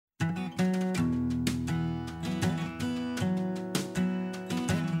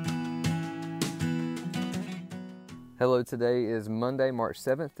Hello, today is Monday, March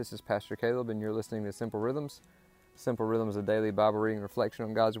 7th. This is Pastor Caleb, and you're listening to Simple Rhythms. Simple Rhythms is a daily Bible reading reflection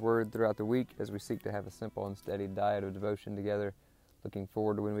on God's Word throughout the week as we seek to have a simple and steady diet of devotion together, looking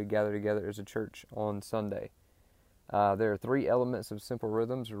forward to when we gather together as a church on Sunday. There are three elements of Simple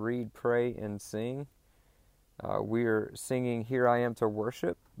Rhythms: read, pray, and sing. We are singing Here I Am to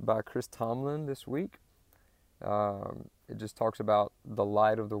Worship by Tomlin this week. It just talks about the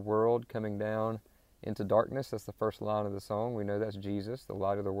light of the world coming down into darkness. That's the first line of the song. We know that's Jesus, the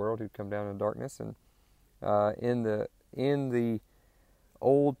light of the world, who'd come down into darkness. And in the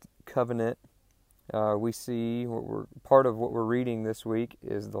Old Covenant, we see part of what we're reading this week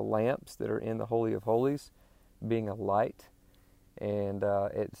is the lamps that are in the Holy of Holies being a light, and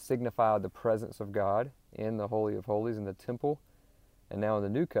it signified the presence of God in the Holy of Holies in the temple. And now in the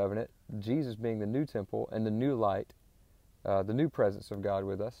New Covenant, Jesus being the new temple and the new light, the new presence of God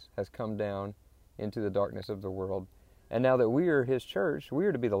with us, has come down into the darkness of the world. And now that we are His church, we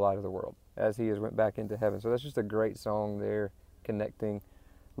are to be the light of the world as He has went back into heaven. So that's just a great song there, connecting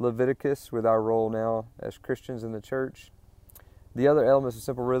Leviticus with our role now as Christians in the church. The other elements of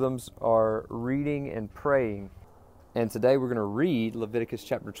Simple Rhythms are reading and praying. And today we're going to read Leviticus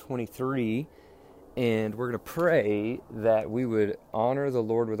chapter 23, and we're going to pray that we would honor the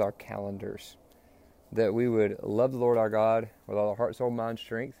Lord with our calendars, that we would love the Lord our God with all our heart, soul, mind,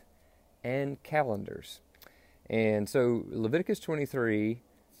 strength, and calendars. And so Leviticus 23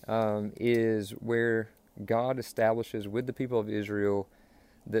 is where God establishes with the people of Israel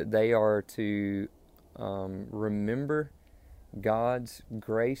that they are to remember God's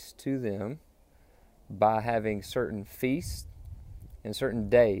grace to them by having certain feasts and certain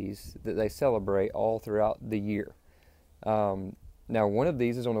days that they celebrate all throughout the year. Now, one of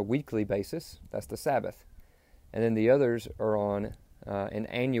these is on a weekly basis. That's the Sabbath. And then the others are on an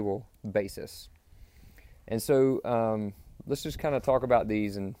annual basis. And so let's just kind of talk about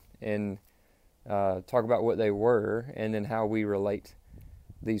these and talk about what they were, and then how we relate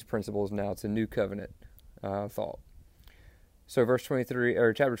these principles now to New Covenant thought. So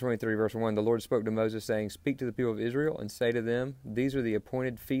chapter 23, verse 1, the Lord spoke to Moses, saying, "Speak to the people of Israel, and say to them, These are the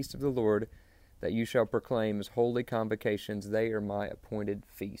appointed feasts of the Lord, that you shall proclaim as holy convocations. They are my appointed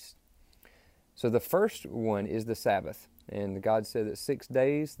feasts." So the first one is the Sabbath. And God said that 6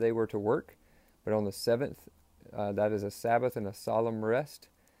 days they were to work, but on the seventh, that is a Sabbath and a solemn rest,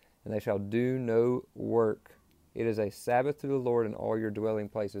 and they shall do no work. It is a Sabbath to the Lord in all your dwelling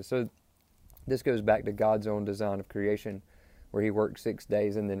places. So this goes back to God's own design of creation, where He worked 6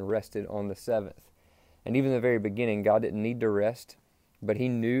 days and then rested on the seventh. And even in the very beginning, God didn't need to rest, but He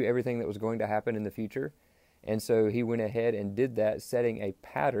knew everything that was going to happen in the future. And so He went ahead and did that, setting a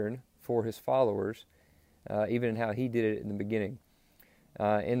pattern for His followers, even in how He did it in the beginning.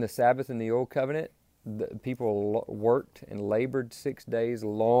 In the Sabbath in the Old Covenant, the people worked and labored 6 days,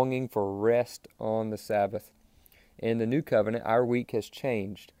 longing for rest on the Sabbath. In the New Covenant, our week has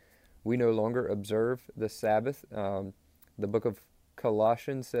changed. We no longer observe the Sabbath. The book of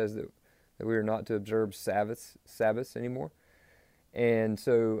Colossians says that we are not to observe Sabbaths anymore. And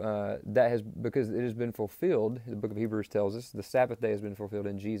so that has, because it has been fulfilled, the book of Hebrews tells us, the Sabbath day has been fulfilled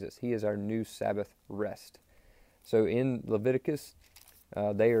in Jesus. He is our new Sabbath rest. So in Leviticus,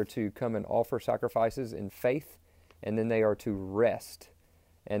 they are to come and offer sacrifices in faith, and then they are to rest.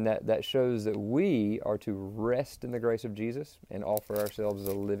 And that shows that we are to rest in the grace of Jesus and offer ourselves as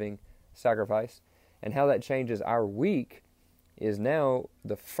a living sacrifice. And how that changes our week is now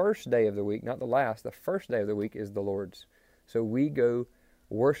the first day of the week, not the last, the first day of the week is the Lord's. So we go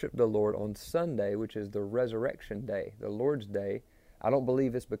worship the Lord on Sunday, which is the resurrection day, the Lord's day. I don't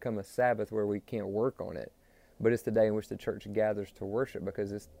believe it's become a Sabbath where we can't work on it, but it's the day in which the church gathers to worship,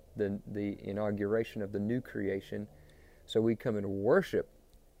 because it's the inauguration of the new creation. So we come and worship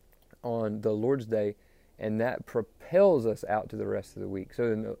on the Lord's day, and that propels us out to the rest of the week.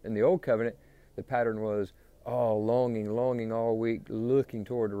 So in the Old Covenant, the pattern was, longing all week, looking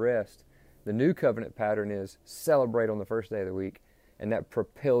toward rest. The New Covenant pattern is celebrate on the first day of the week, and that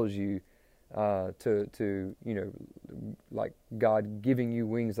propels you to like God giving you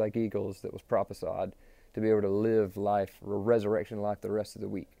wings like eagles that was prophesied, to be able to live life, resurrection life, the rest of the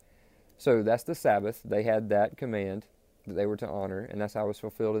week. So that's the Sabbath. They had that command that they were to honor, and that's how it was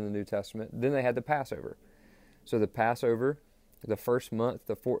fulfilled in the New Testament. Then they had the Passover. So the Passover, the first month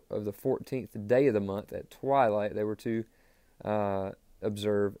of the 14th day of the month at twilight, they were to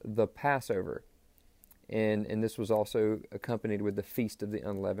observe the Passover. And this was also accompanied with the Feast of the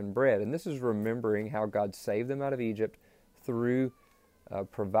Unleavened Bread. And this is remembering how God saved them out of Egypt through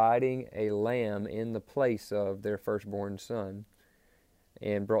providing a lamb in the place of their firstborn son,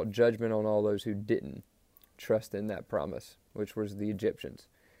 and brought judgment on all those who didn't trust in that promise, which was the Egyptians.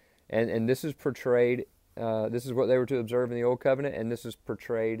 And this is portrayed, this is what they were to observe in the Old Covenant, and this is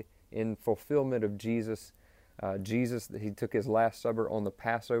portrayed in fulfillment of Jesus. Jesus, he took his Last Supper on the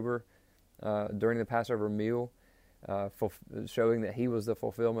Passover, during the Passover meal, showing that he was the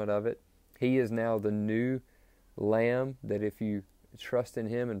fulfillment of it. He is now the new lamb that if you trust in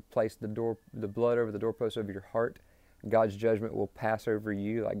him and place the blood over the doorpost of your heart, God's judgment will pass over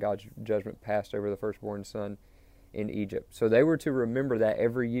you like God's judgment passed over the firstborn son in Egypt. So they were to remember that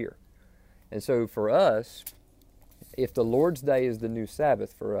every year. And so for us, if the Lord's Day is the new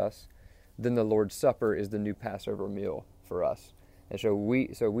Sabbath for us, then the Lord's Supper is the new Passover meal for us. And so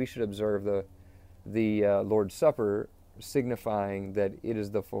we should observe the Lord's Supper, signifying that it is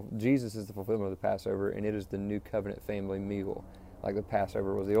Jesus is the fulfillment of the Passover, and it is the new covenant family meal, like the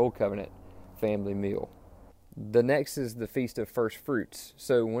Passover was the old covenant family meal. The next is the Feast of First Fruits.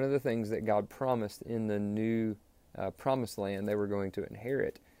 So one of the things that God promised in the new promised land they were going to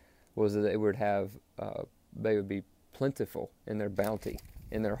inherit was that they would be plentiful in their bounty,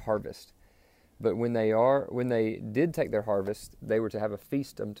 in their harvest. But when they did take their harvest, they were to have a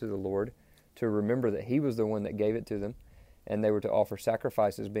feast unto the Lord, to remember that he was the one that gave it to them, and they were to offer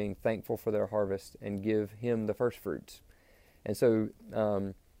sacrifices, being thankful for their harvest, and give him the first fruits. And so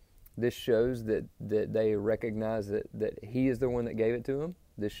this shows that they recognize that he is the one that gave it to them.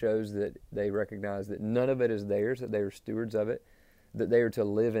 This shows that they recognize that none of it is theirs, that they are stewards of it, that they are to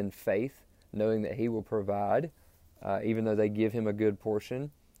live in faith, knowing that he will provide, even though they give him a good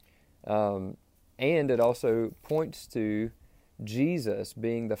portion. And it also points to Jesus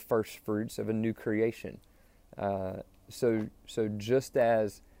being the first fruits of a new creation. So just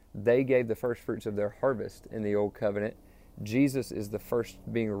as they gave the first fruits of their harvest in the Old Covenant, Jesus is the first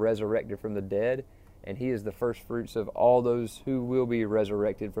being resurrected from the dead, and he is the first fruits of all those who will be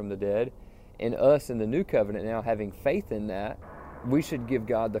resurrected from the dead. And us in the New Covenant now, having faith in that, we should give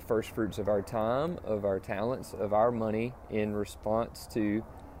God the first fruits of our time, of our talents, of our money in response to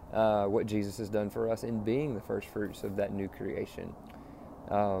what Jesus has done for us in being the first fruits of that new creation.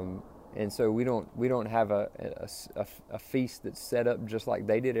 And so we don't have a feast that's set up just like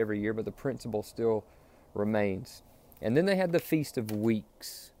they did every year, but the principle still remains. And then they had the Feast of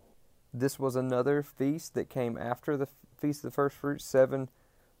Weeks. This was another feast that came after the Feast of the First Fruits, 7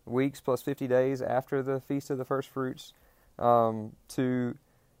 weeks plus 50 days after the Feast of the First Fruits, to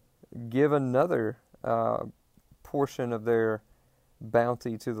give another portion of their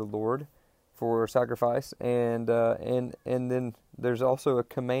bounty to the Lord for sacrifice. And then there's also a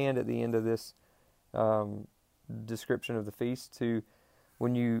command at the end of this description of the feast to,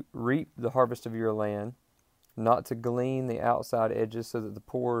 when you reap the harvest of your land, not to glean the outside edges so that the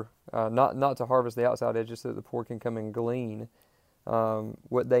poor, not to harvest the outside edges so that the poor can come and glean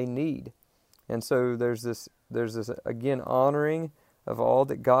what they need. And so there's this again honoring of all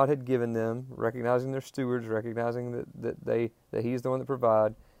that God had given them, recognizing their stewards, recognizing that He is the one that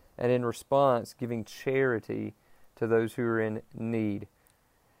provide, and in response giving charity to those who are in need.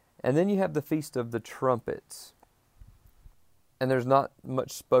 And then you have the Feast of the Trumpets. And there's not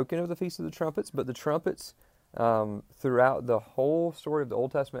much spoken of the Feast of the Trumpets, but the trumpets throughout the whole story of the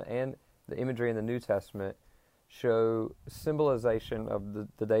Old Testament and the imagery in the New Testament show symbolization of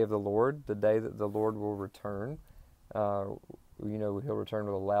the day of the Lord, the day that the Lord will return. He'll return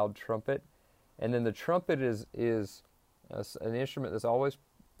with a loud trumpet. And then the trumpet is an instrument that's always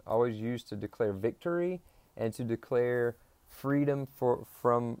used to declare victory and to declare freedom for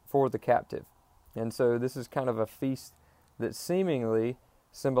the captive. And so this is kind of a feast that seemingly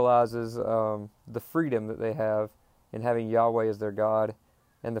symbolizes the freedom that they have in having Yahweh as their God,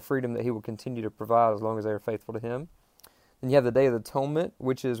 and the freedom that He will continue to provide as long as they are faithful to Him. Then you have the Day of Atonement,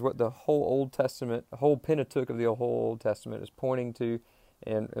 which is what the whole Old Testament, the whole Pentateuch of the whole Old Testament is pointing to,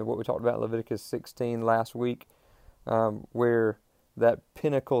 and what we talked about in Leviticus 16 last week, where that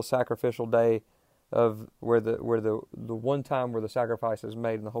pinnacle sacrificial day of where the one time where the sacrifice is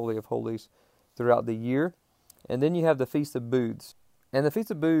made in the Holy of Holies throughout the year. And then you have the Feast of Booths. And the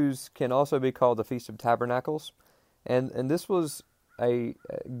Feast of Booths can also be called the Feast of Tabernacles. And this was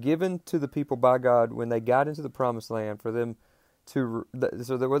given to the people by God when they got into the Promised Land for them so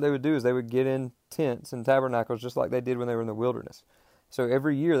that what they would do is they would get in tents and tabernacles just like they did when they were in the wilderness. So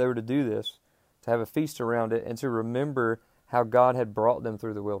every year they were to do this, to have a feast around it, and to remember how God had brought them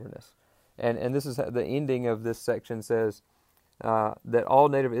through the wilderness. And this is the ending of this section says that all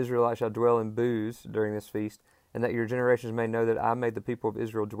native Israelites shall dwell in booths during this feast, and that your generations may know that I made the people of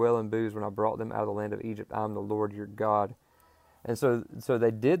Israel dwell in booths when I brought them out of the land of Egypt. I am the Lord your God. And so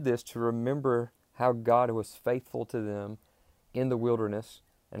they did this to remember how God was faithful to them in the wilderness,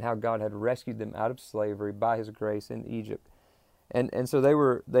 and how God had rescued them out of slavery by His grace in Egypt. And so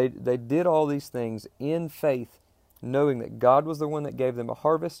they did all these things in faith, knowing that God was the one that gave them a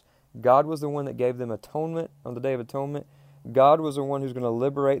harvest. God was the one that gave them atonement on the Day of Atonement. God was the one who's going to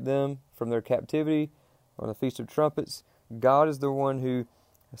liberate them from their captivity on the Feast of Trumpets. God is the one who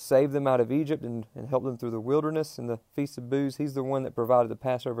saved them out of Egypt and helped them through the wilderness and the Feast of Booths. He's the one that provided the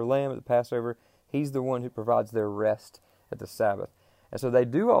Passover lamb at the Passover. He's the one who provides their rest at the Sabbath. And so they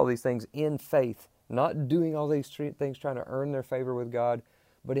do all these things in faith, not doing all these things trying to earn their favor with God,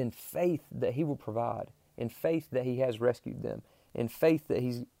 but in faith that He will provide, in faith that He has rescued them, in faith that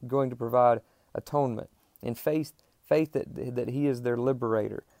He's going to provide atonement, in faith that He is their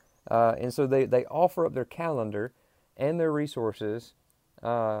liberator. And so they offer up their calendar and their resources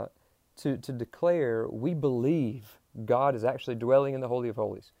to declare, we believe God is actually dwelling in the Holy of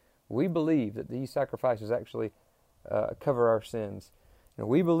Holies. We believe that these sacrifices actually cover our sins. And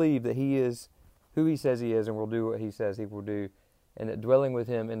we believe that He is who He says He is and will do what He says He will do, and that dwelling with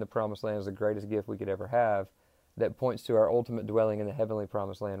Him in the Promised Land is the greatest gift we could ever have, that points to our ultimate dwelling in the heavenly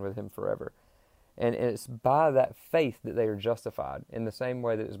Promised Land with Him forever. And it's by that faith that they are justified, in the same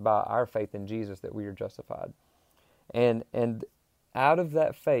way that it's by our faith in Jesus that we are justified. And out of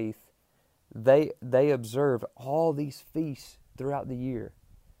that faith, they observe all these feasts throughout the year.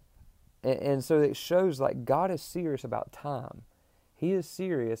 And so it shows like God is serious about time. He is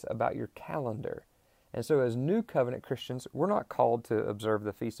serious about your calendar. And so as New Covenant Christians, we're not called to observe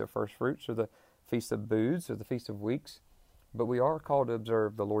the Feast of First Fruits or the Feast of Booths or the Feast of Weeks, but we are called to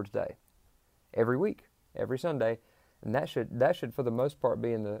observe the Lord's Day every week, every Sunday. And that should for the most part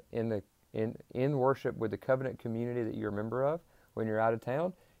be in worship with the covenant community that you're a member of. When you're out of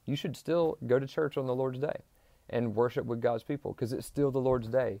town, you should still go to church on the Lord's Day and worship with God's people, because it's still the Lord's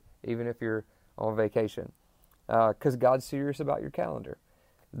Day, even if you're on vacation, because God's serious about your calendar.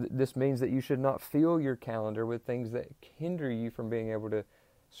 This means that you should not fill your calendar with things that hinder you from being able to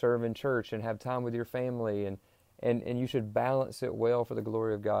serve in church and have time with your family, and you should balance it well for the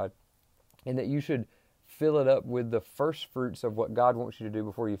glory of God, and that you should fill it up with the first fruits of what God wants you to do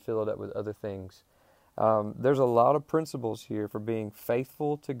before you fill it up with other things. There's a lot of principles here for being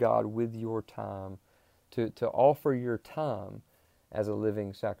faithful to God with your time, to offer your time as a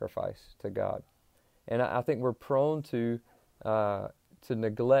living sacrifice to God. And I think we're prone to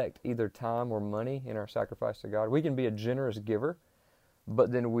neglect either time or money in our sacrifice to God. We can be a generous giver,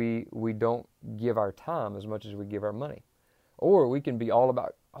 but then we don't give our time as much as we give our money. Or we can be all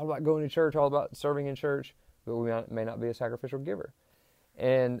about going to church, all about serving in church, but we may not be a sacrificial giver.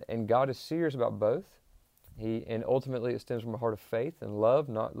 And God is serious about both. And ultimately it stems from a heart of faith and love,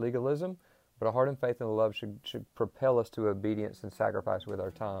 not legalism, but a heart of faith and love should propel us to obedience and sacrifice with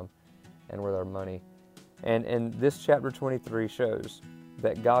our time and with our money. And this chapter 23 shows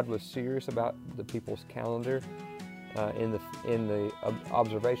that God was serious about the people's calendar in the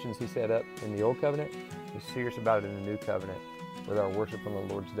observations He set up in the Old Covenant. He's serious about it in the New Covenant with our worship on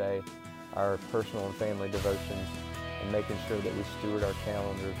the Lord's Day, our personal and family devotions, and making sure that we steward our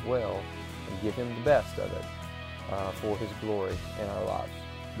calendars well and give Him the best of it for His glory in our lives.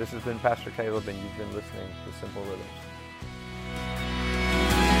 This has been Pastor Caleb, and you've been listening to Simple Rhythms.